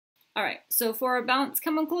All right, so for our balanced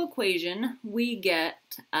chemical equation, we get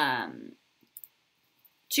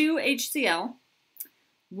 2 HCl,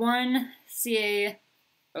 1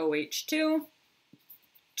 CaOH2,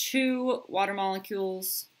 2 water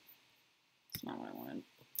molecules, that's not what I wanted,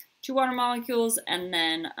 2 water molecules, and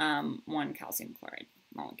then 1 calcium chloride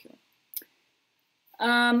molecule.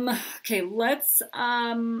 Okay, let's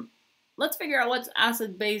figure out what's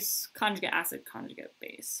acid base conjugate acid conjugate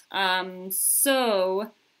base.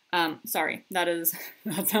 Sorry, that's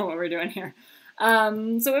not what we're doing here.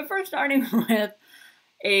 So if we're starting with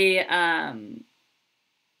a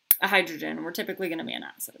hydrogen, we're typically going to be an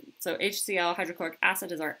acid. So HCl, hydrochloric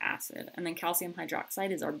acid, is our acid, and then calcium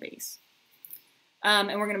hydroxide is our base.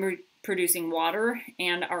 And we're going to be producing water,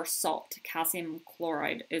 and our salt, calcium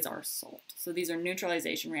chloride, is our salt. So these are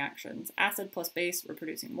neutralization reactions. Acid plus base, we're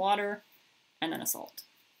producing water, and then a salt.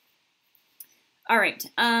 All right,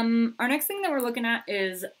 our next thing that we're looking at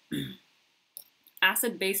is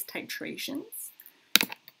acid-base titrations.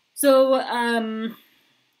 So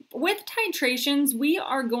with titrations, we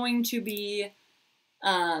are going to be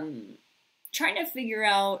trying to figure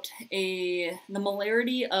out the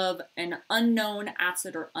molarity of an unknown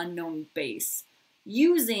acid or unknown base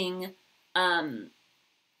using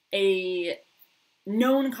a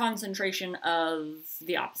known concentration of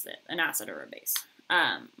the opposite, an acid or a base.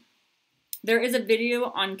 There is a video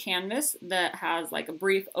on Canvas that has like a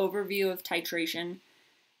brief overview of titration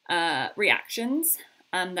reactions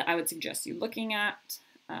that I would suggest you looking at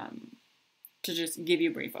to just give you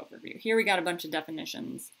a brief overview. Here we got a bunch of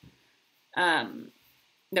definitions that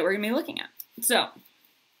we're going to be looking at. So,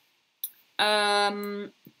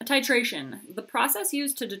 titration, the process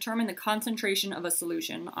used to determine the concentration of a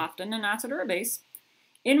solution, often an acid or a base,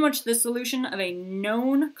 in which the solution of a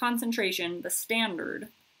known concentration, the standard,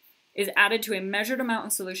 is added to a measured amount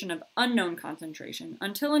of solution of unknown concentration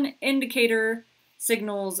until an indicator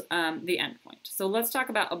signals the endpoint. So let's talk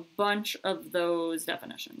about a bunch of those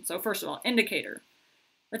definitions. So first of all, indicator.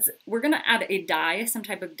 We're going to add a dye, some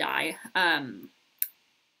type of dye,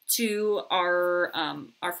 to our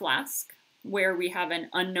flask where we have an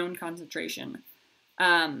unknown concentration,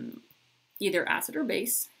 either acid or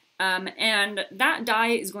base. And that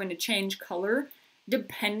dye is going to change color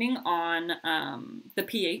depending on the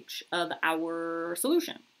pH of our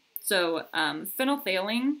solution. So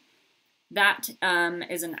phenolphthalein, that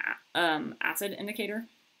is an acid indicator.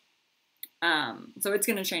 So it's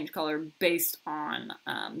going to change color based on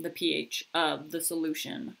the pH of the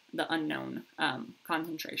solution, the unknown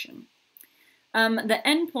concentration. The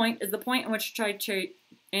endpoint is the point in which in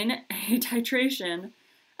a titration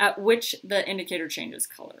at which the indicator changes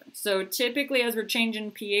color. So typically as we're changing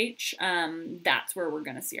pH, that's where we're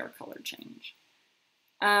going to see our color change.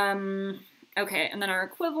 Okay, and then our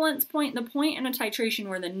equivalence point, the point in a titration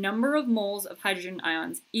where the number of moles of hydrogen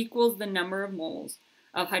ions equals the number of moles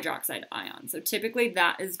of hydroxide ions. So typically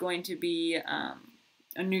that is going to be a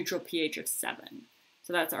neutral pH of 7.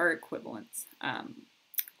 So that's our equivalence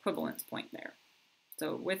point there.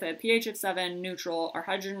 So with a pH of 7, neutral, our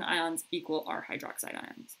hydrogen ions equal our hydroxide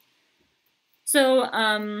ions. So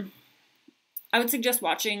I would suggest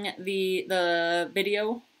watching the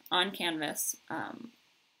video on Canvas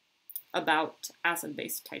about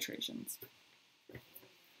acid-base titrations.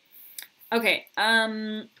 Okay,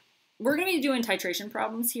 we're going to be doing titration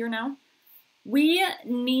problems here now. We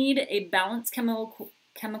need a balanced chemical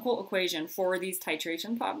equation for these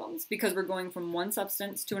titration problems because we're going from one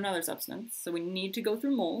substance to another substance, so we need to go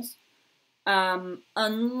through moles.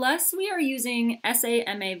 Unless we are using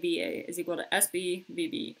SaMaVa is equal to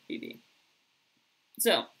SbVbVb.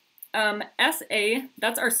 So, Sa,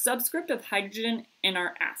 that's our subscript of hydrogen in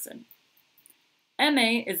our acid.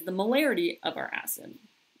 Ma is the molarity of our acid.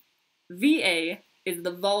 Va is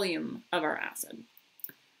the volume of our acid.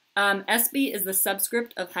 Sb is the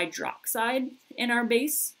subscript of hydroxide in our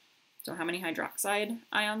base. So how many hydroxide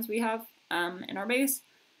ions we have in our base.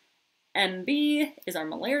 Mb is our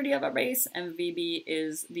molarity of our base, and Vb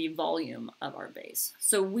is the volume of our base.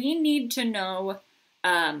 So we need to know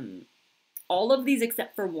all of these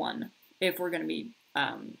except for one if we're going to be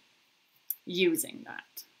using that.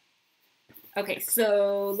 Okay,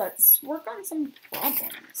 so let's work on some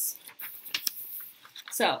problems.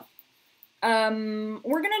 So we're going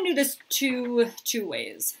to do this two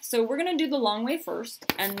ways. So we're going to do the long way first,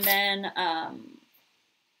 and then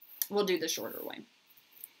we'll do the shorter way.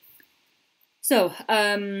 So,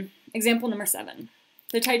 example number 7.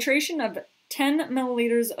 The titration of 10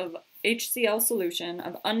 milliliters of HCl solution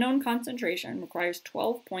of unknown concentration requires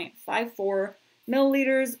 12.54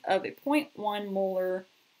 milliliters of a 0.1 molar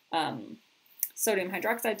sodium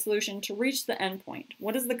hydroxide solution to reach the endpoint.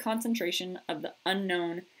 What is the concentration of the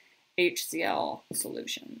unknown HCl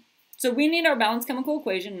solution? So we need our balanced chemical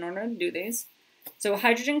equation in order to do these. So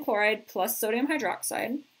hydrogen chloride plus sodium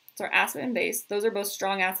hydroxide, so our acid and base, those are both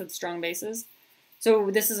strong acids, strong bases. So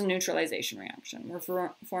this is a neutralization reaction. We're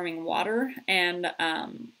forming water and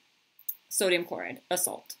sodium chloride, a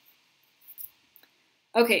salt.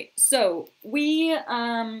 Okay, so we're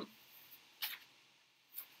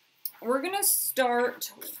gonna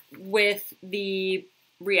start with the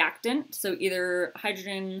reactant. So either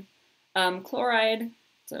hydrogen chloride,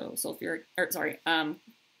 so sulfuric, or sorry,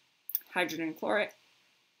 hydrogen chloride,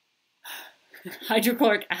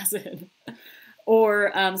 hydrochloric acid,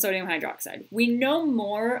 or sodium hydroxide. We know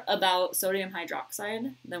more about sodium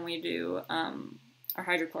hydroxide than we do our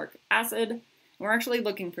hydrochloric acid. We're actually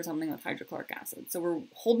looking for something with hydrochloric acid. So we're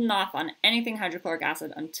holding off on anything hydrochloric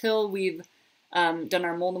acid until we've done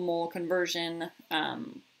our mole-to-mole conversion,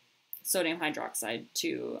 sodium hydroxide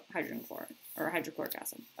to hydrogen chloride, or hydrochloric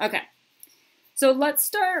acid. Okay, so let's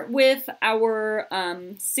start with our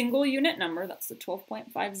single unit number. That's the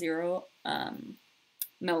 12.50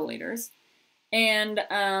 milliliters. And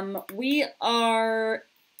we are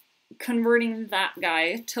converting that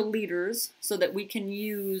guy to liters so that we can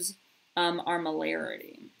use our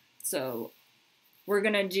molarity. So we're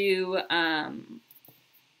going to do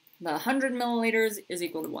the 100 milliliters is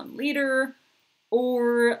equal to 1 liter,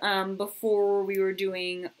 or before we were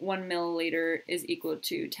doing 1 milliliter is equal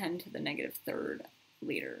to 10 to the negative third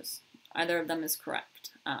liters. Either of them is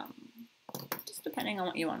correct, just depending on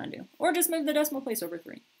what you want to do. Or just move the decimal place over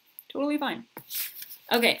 3. Totally fine.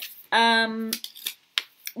 Okay,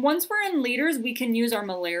 once we're in liters, we can use our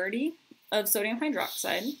molarity of sodium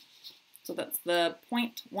hydroxide. So that's the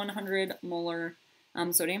 0.100 molar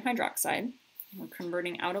sodium hydroxide. We're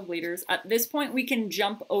converting out of liters. At this point, we can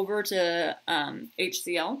jump over to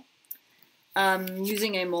HCl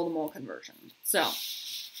using a mole-to-mole conversion. So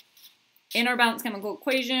in our balanced chemical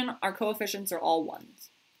equation, our coefficients are all 1s.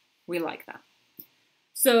 We like that.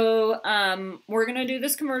 So we're going to do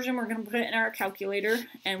this conversion. We're going to put it in our calculator,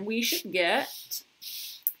 and we should get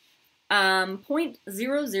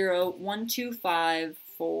 0.00125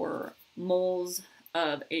 moles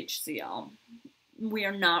of HCl. We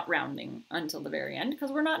are not rounding until the very end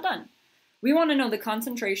because we're not done. We want to know the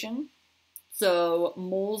concentration, so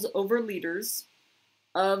moles over liters,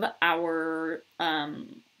 of our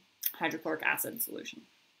hydrochloric acid solution.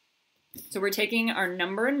 So we're taking our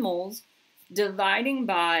number in moles, dividing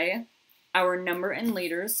by our number in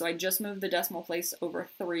liters. So I just moved the decimal place over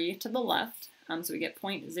 3 to the left. So we get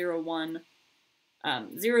 0.01000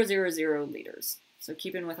 liters. So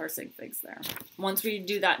keeping with our sig figs there. Once we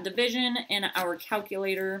do that division in our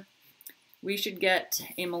calculator, we should get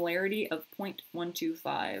a molarity of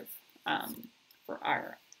 0.125 for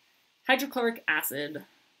our hydrochloric acid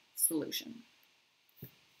solution.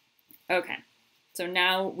 Okay, so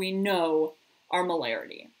now we know our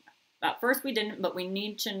molarity. At first we didn't, but we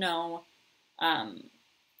need to know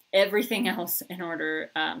everything else in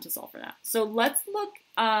order to solve for that. So let's look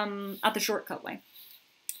at the shortcut way.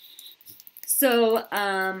 So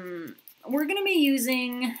we're going to be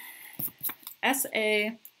using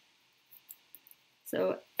SA.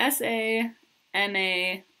 So SAMAVA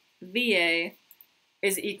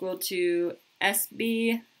is equal to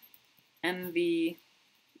SBMVBB.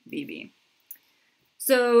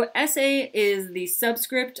 So SA is the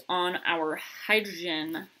subscript on our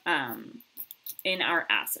hydrogen in our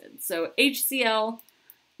acid. So HCl,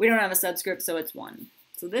 we don't have a subscript, so it's 1.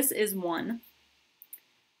 So this is 1.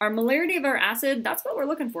 Our molarity of our acid, that's what we're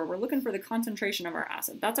looking for. We're looking for the concentration of our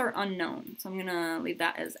acid. That's our unknown. So I'm going to leave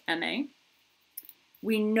that as Ma.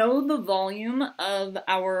 We know the volume of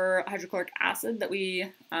our hydrochloric acid that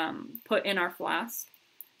we put in our flask.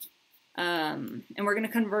 And we're going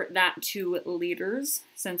to convert that to liters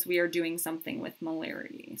since we are doing something with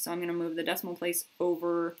molarity. So I'm going to move the decimal place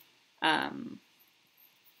over 3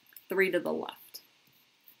 to the left.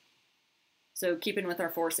 So keeping with our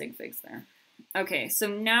 4 sig figs there. Okay, so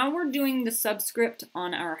now we're doing the subscript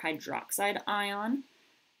on our hydroxide ion.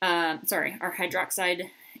 Our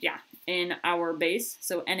hydroxide, in our base.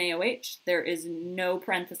 So NaOH, there is no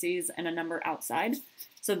parentheses and a number outside.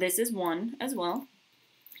 So this is 1 as well.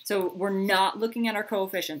 So we're not looking at our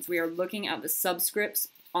coefficients. We are looking at the subscripts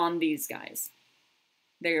on these guys.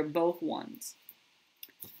 They are both 1s.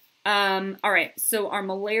 All right, so our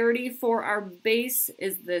molarity for our base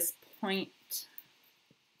is this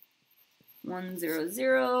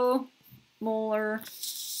 0.100 molar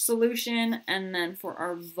solution, and then for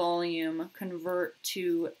our volume, convert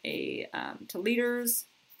to to liters.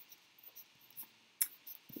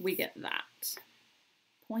 We get that.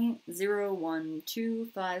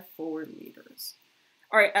 0.01254 liters.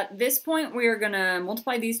 All right, at this point, we are going to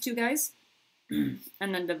multiply these two guys and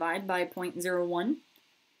then divide by 0.01.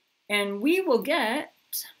 And we will get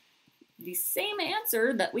the same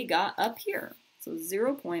answer that we got up here. So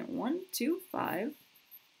 0.125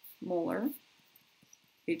 molar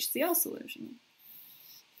HCl solution.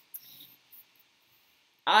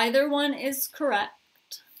 Either one is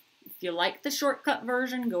correct. If you like the shortcut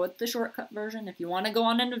version, go with the shortcut version. If you want to go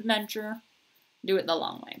on an adventure, do it the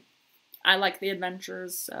long way. I like the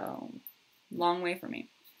adventures, so long way for me.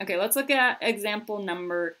 Okay, let's look at example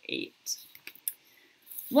number 8.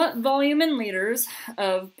 What volume in liters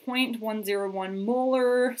of 0.101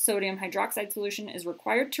 molar sodium hydroxide solution is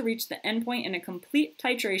required to reach the endpoint in a complete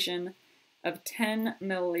titration of 10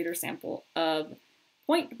 milliliter sample of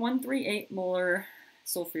 0.138 molar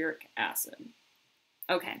sulfuric acid?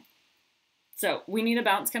 Okay, so we need a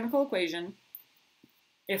balanced chemical equation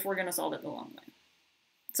if we're going to solve it the long way.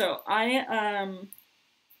 So I'm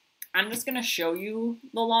just going to show you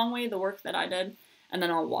the long way, the work that I did, and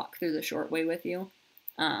then I'll walk through the short way with you.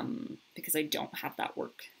 Because I don't have that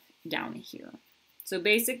work down here. So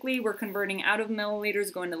basically, we're converting out of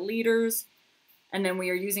milliliters, going to liters, and then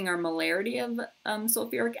we are using our molarity of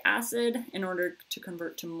sulfuric acid in order to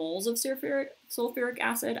convert to moles of sulfuric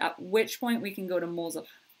acid, at which point we can go to moles of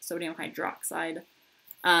sodium hydroxide,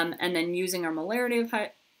 and then using our molarity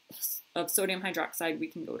of sodium hydroxide, we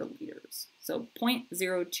can go to liters. So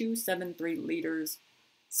 0.0273 liters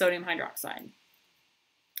sodium hydroxide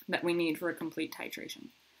that we need for a complete titration.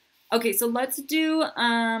 Okay, so let's do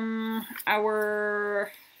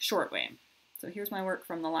our short way. So here's my work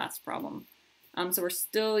from the last problem. So we're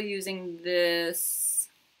still using this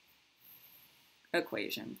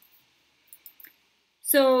equation.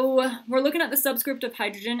 So we're looking at the subscript of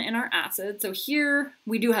hydrogen in our acid. So here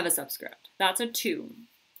we do have a subscript. That's a 2.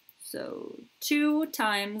 So 2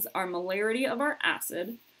 times our molarity of our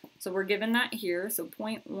acid. So we're given that here. So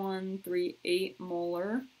 0.138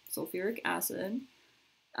 molar sulfuric acid.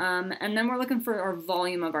 And then we're looking for our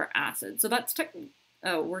volume of our acid. So that's,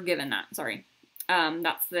 we're given that, sorry.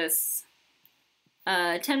 That's this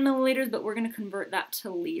 10 milliliters, but we're going to convert that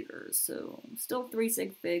to liters. So still 3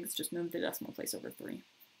 sig figs, just move the decimal place over 3,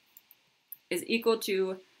 is equal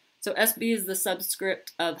to, so SB is the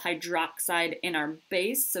subscript of hydroxide in our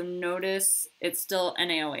base. So notice it's still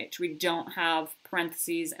NaOH. We don't have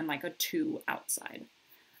parentheses and like a 2 outside.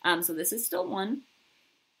 So this is still 1.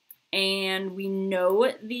 And we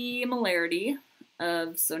know the molarity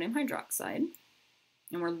of sodium hydroxide.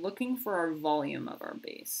 And we're looking for our volume of our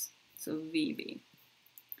base. So VB.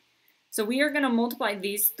 So we are going to multiply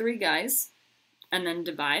these 3 guys and then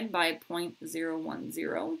divide by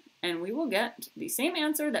 0.010. And we will get the same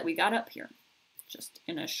answer that we got up here. Just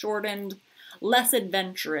in a shortened, less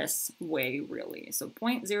adventurous way, really. So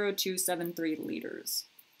 0.0273 liters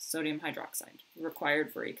sodium hydroxide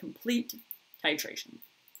required for a complete titration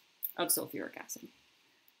of sulfuric acid.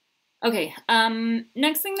 Okay,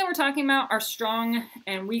 next thing that we're talking about are strong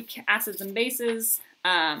and weak acids and bases.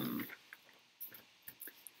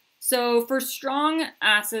 So for strong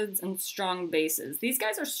acids and strong bases, these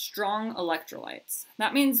guys are strong electrolytes.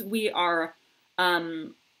 That means we are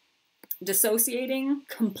dissociating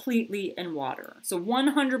completely in water. So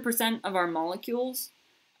 100% of our molecules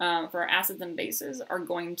for our acids and bases are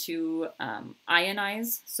going to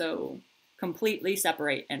ionize, so completely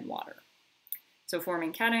separate in water. So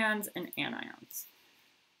forming cations and anions.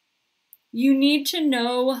 You need to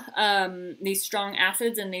know these strong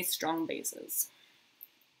acids and these strong bases.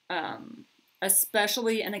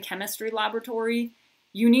 Especially in a chemistry laboratory,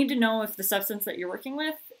 you need to know if the substance that you're working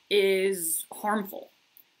with is harmful.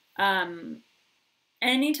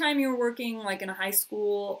 Anytime you're working like in a high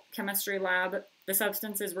school chemistry lab, the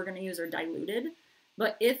substances we're going to use are diluted.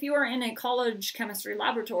 But if you are in a college chemistry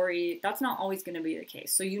laboratory, that's not always going to be the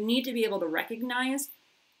case. So you need to be able to recognize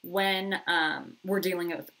when we're dealing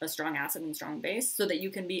with a strong acid and strong base so that you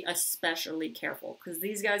can be especially careful because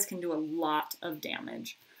these guys can do a lot of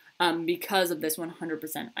damage because of this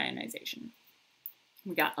 100% ionization.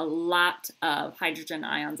 We got a lot of hydrogen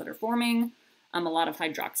ions that are forming, a lot of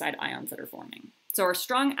hydroxide ions that are forming. So our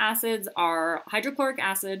strong acids are hydrochloric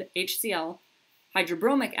acid, HCl,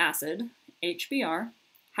 hydrobromic acid, HBr,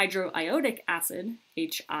 hydroiodic acid,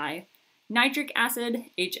 HI, nitric acid,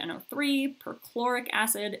 HNO3, perchloric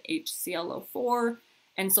acid, HClO4,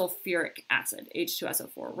 and sulfuric acid,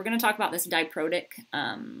 H2SO4. We're going to talk about this diprotic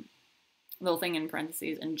little thing in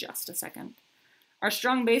parentheses in just a second. Our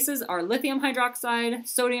strong bases are lithium hydroxide,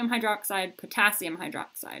 sodium hydroxide, potassium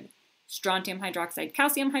hydroxide. strontium hydroxide,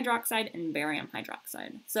 calcium hydroxide, and barium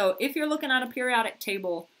hydroxide. So if you're looking at a periodic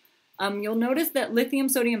table, you'll notice that lithium,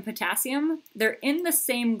 sodium, potassium, they're in the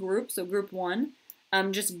same group, so group 1,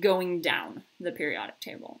 just going down the periodic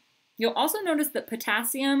table. You'll also notice that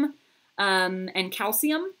potassium and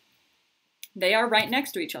calcium, they are right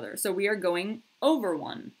next to each other. So we are going over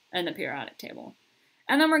 1 in the periodic table.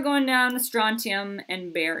 And then we're going down to strontium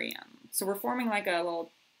and barium. So we're forming like a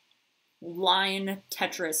little line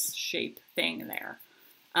Tetris shape thing there.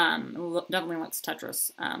 Definitely looks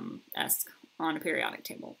Tetris-esque on a periodic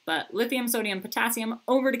table. But lithium, sodium, potassium,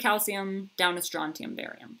 over to calcium, down to strontium,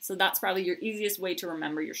 barium. So that's probably your easiest way to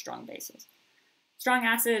remember your strong bases. Strong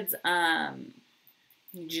acids,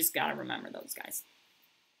 you just gotta remember those guys.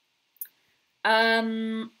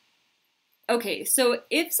 Okay, so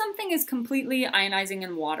if something is completely ionizing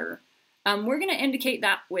in water, we're gonna indicate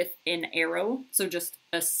that with an arrow. So just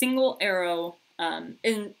a single arrow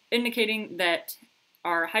indicating that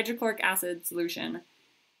our hydrochloric acid solution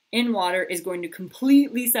in water is going to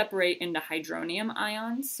completely separate into hydronium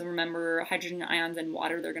ions. So remember, hydrogen ions in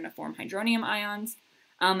water, they're going to form hydronium ions,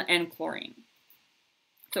 and chlorine.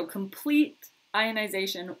 So complete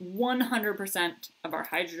ionization, 100% of our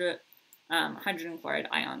hydrogen chloride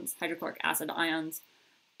ions, hydrochloric acid ions,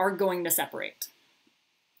 are going to separate.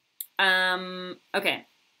 Okay.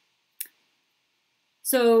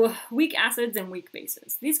 So weak acids and weak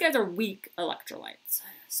bases. These guys are weak electrolytes.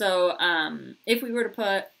 So if we were to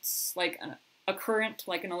put like a current,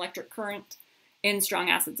 like an electric current, in strong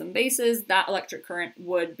acids and bases, that electric current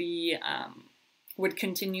would be would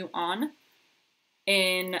continue on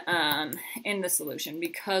in the solution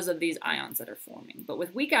because of these ions that are forming. But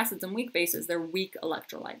with weak acids and weak bases, they're weak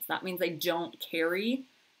electrolytes. That means they don't carry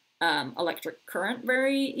electric current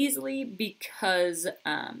very easily because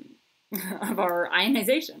of our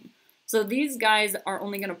ionization. So these guys are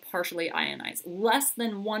only going to partially ionize. Less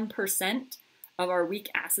than 1% of our weak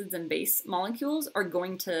acids and base molecules are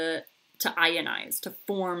going to ionize, to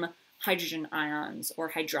form hydrogen ions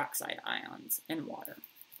or hydroxide ions in water.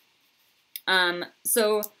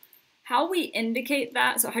 So how we indicate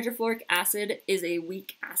that, so hydrofluoric acid is a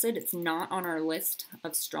weak acid. It's not on our list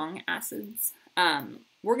of strong acids.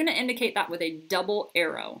 We're going to indicate that with a double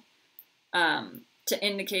arrow. To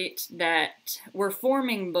indicate that we're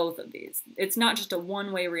forming both of these. It's not just a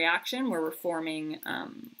one-way reaction where we're forming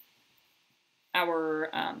our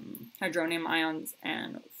hydronium ions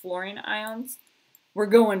and fluorine ions. We're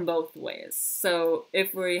going both ways. So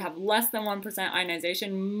if we have less than 1%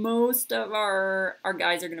 ionization, most of our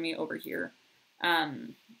guys are going to be over here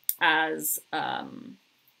as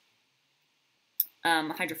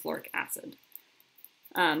hydrofluoric acid.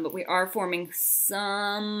 But we are forming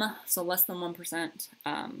some, so less than 1%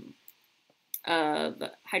 of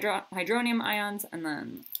hydronium ions and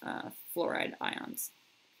then fluoride ions.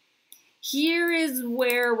 Here is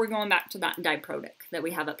where we're going back to that diprotic that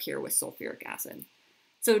we have up here with sulfuric acid.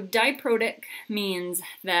 So diprotic means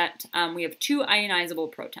that we have two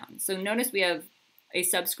ionizable protons. So notice we have a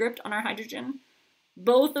subscript on our hydrogen.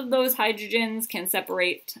 Both of those hydrogens can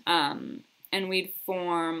separate and we'd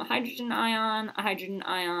form a hydrogen ion,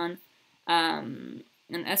 and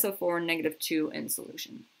SO4 -2 in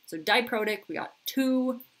solution. So diprotic, we got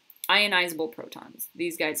two ionizable protons,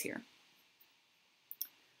 these guys here.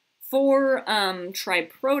 For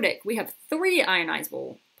triprotic, we have three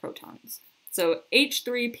ionizable protons. So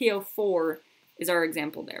H3PO4 is our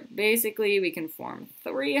example there. Basically, we can form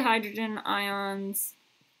three hydrogen ions,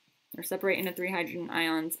 or separate into three hydrogen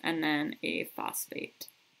ions, and then a phosphate.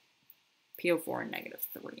 PO4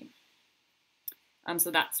 -3. So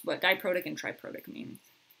that's what diprotic and triprotic means.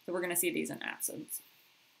 So we're going to see these in acids.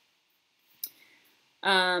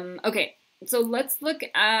 Okay, so let's look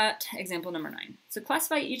at example number 9. So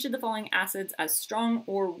classify each of the following acids as strong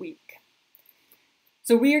or weak.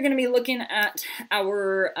 So we are going to be looking at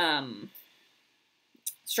our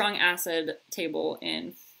strong acid table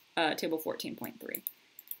in table 14.3.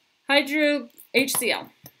 HCl,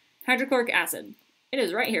 hydrochloric acid. It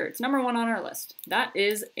is right here. It's number 1 on our list. That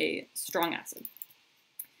is a strong acid.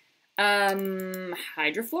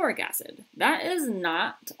 Hydrofluoric acid. That is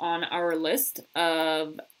not on our list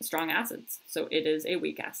of strong acids, so it is a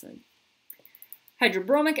weak acid.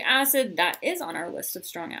 Hydrobromic acid, that is on our list of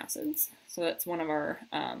strong acids, so that's one of our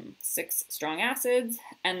 6 strong acids.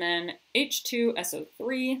 And then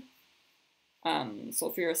H2SO3,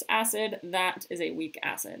 sulfurous acid, that is a weak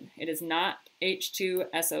acid. It is not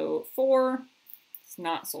H2SO4. It's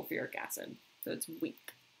not sulfuric acid, so it's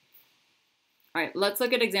weak. All right, let's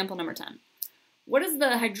look at example number 10. What is the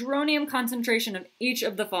hydronium concentration of each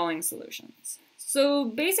of the following solutions? So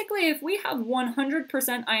basically, if we have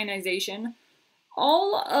 100% ionization,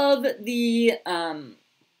 all of the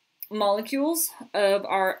molecules of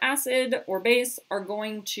our acid or base are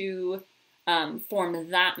going to form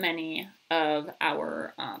that many of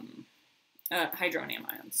our hydronium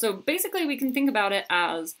ions. So basically, we can think about it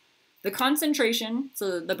as the concentration,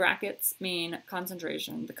 so the brackets mean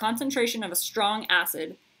concentration. The concentration of a strong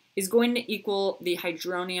acid is going to equal the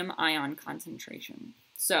hydronium ion concentration.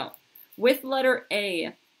 So with letter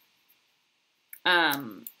A,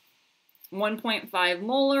 1.5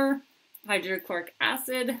 molar hydrochloric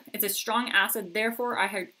acid. It's a strong acid, therefore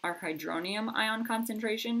our hydronium ion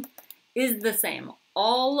concentration is the same.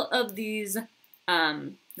 All of these, this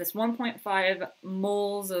 1.5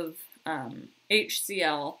 moles of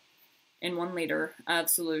HCl in 1 liter of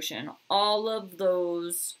solution, all of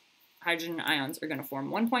those hydrogen ions are going to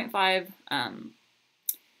form 1.5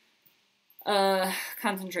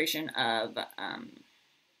 concentration of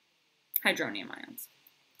hydronium ions.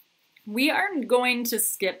 We are going to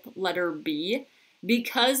skip letter B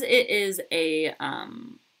because it is a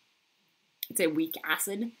it's a weak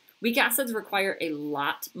acid. Weak acids require a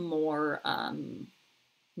lot more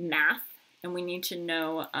math, and we need to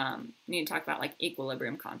know need to talk about like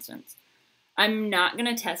equilibrium constants. I'm not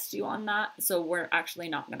going to test you on that, so we're actually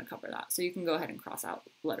not going to cover that. So you can go ahead and cross out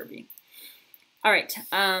letter B. All right,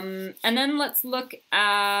 and then let's look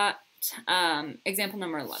at example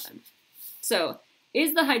number 11. So,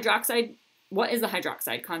 what is the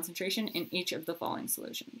hydroxide concentration in each of the following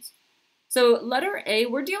solutions? So letter A,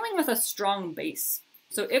 we're dealing with a strong base.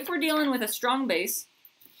 So if we're dealing with a strong base,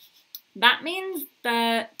 that means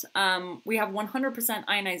that we have 100%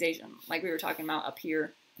 ionization, like we were talking about up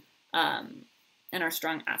here in our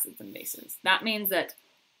strong acids and bases. That means that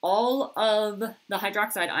all of the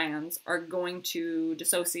hydroxide ions are going to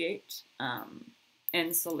dissociate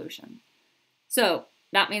in solution. So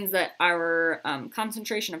that means that our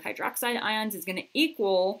concentration of hydroxide ions is going to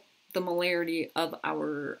equal the molarity of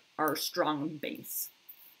our strong base.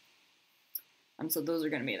 So those are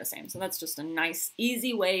going to be the same. So that's just a nice,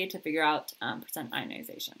 easy way to figure out percent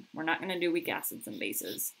ionization. We're not going to do weak acids and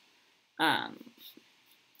bases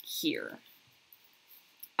here.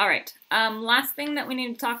 All right, last thing that we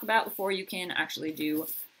need to talk about before you can actually do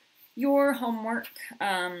your homework,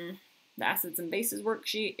 the acids and bases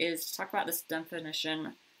worksheet, is to talk about this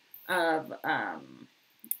definition of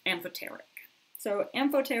amphoteric. So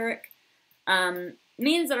amphoteric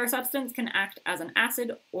means that our substance can act as an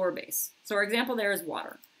acid or base. So our example there is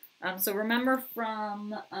water. So remember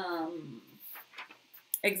from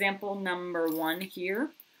example number 1 here,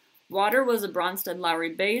 water was a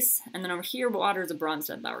Bronsted-Lowry base, and then over here, water is a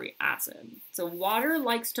Bronsted-Lowry acid. So water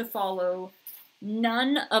likes to follow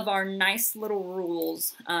none of our nice little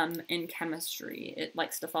rules in chemistry. It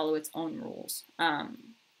likes to follow its own rules.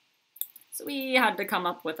 So we had to come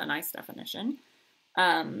up with a nice definition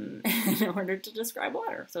in order to describe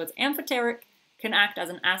water. So it's amphoteric, can act as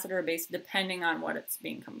an acid or a base depending on what it's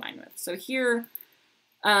being combined with. So here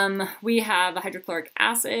we have a hydrochloric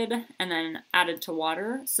acid and then added to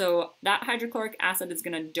water. So that hydrochloric acid is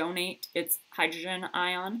going to donate its hydrogen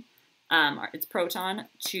ion, its proton,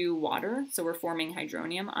 to water. So we're forming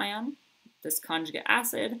hydronium ion, this conjugate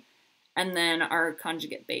acid, and then our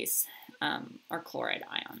conjugate base, our chloride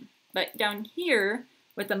ion. But down here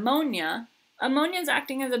with ammonia, ammonia is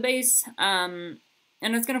acting as a base, and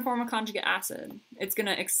it's going to form a conjugate acid. It's going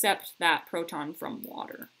to accept that proton from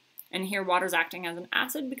water. And here water is acting as an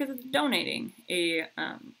acid because it's donating a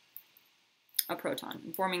proton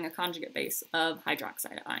and forming a conjugate base of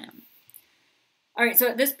hydroxide ion. All right, so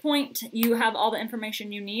at this point, you have all the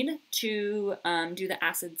information you need to do the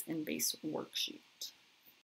acids and base worksheet.